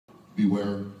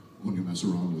beware when you mess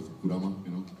around with Kurama,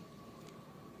 you know.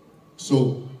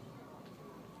 So,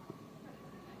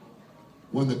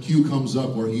 when the cue comes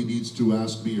up where he needs to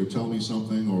ask me or tell me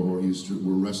something, or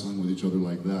we're wrestling with each other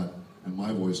like that, and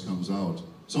my voice comes out,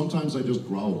 sometimes I just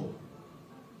growl.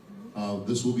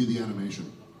 This will be the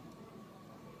animation.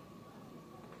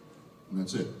 And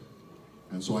that's it.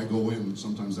 And so I go in,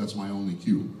 sometimes that's my only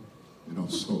cue. You know,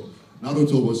 so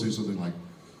Naruto will say something like,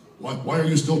 why are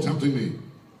you still tempting me?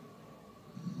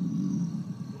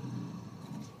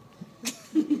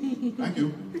 Thank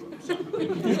you.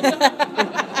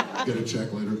 Get a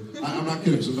check later. I'm not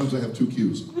kidding, sometimes I have 2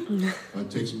 cues. It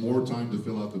takes more time to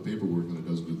fill out the paperwork than it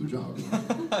does to do the job. You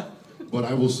know? But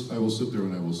I will sit there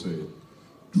and I will say,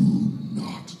 do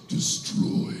not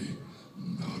destroy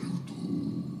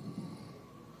Naruto.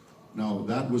 Now,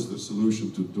 that was the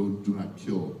solution to do not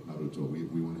kill Naruto.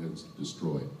 We went ahead and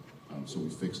destroy. So we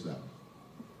fixed that.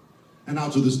 And now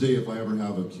to this day, if I ever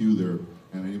have a cue there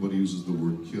and anybody uses the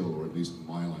word kill, or at least in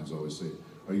my lines, I always say,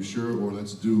 are you sure? Or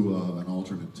let's do an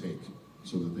alternate take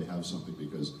so that they have something,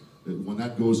 because when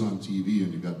that goes on TV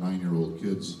and you've got 9-year-old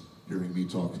kids hearing me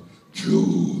talk, kill,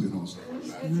 you know, stuff like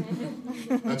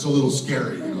that. That's a little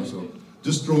scary, you know, so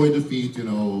destroy, defeat, you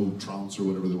know, trounce or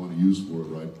whatever they want to use for it,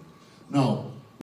 right? Now,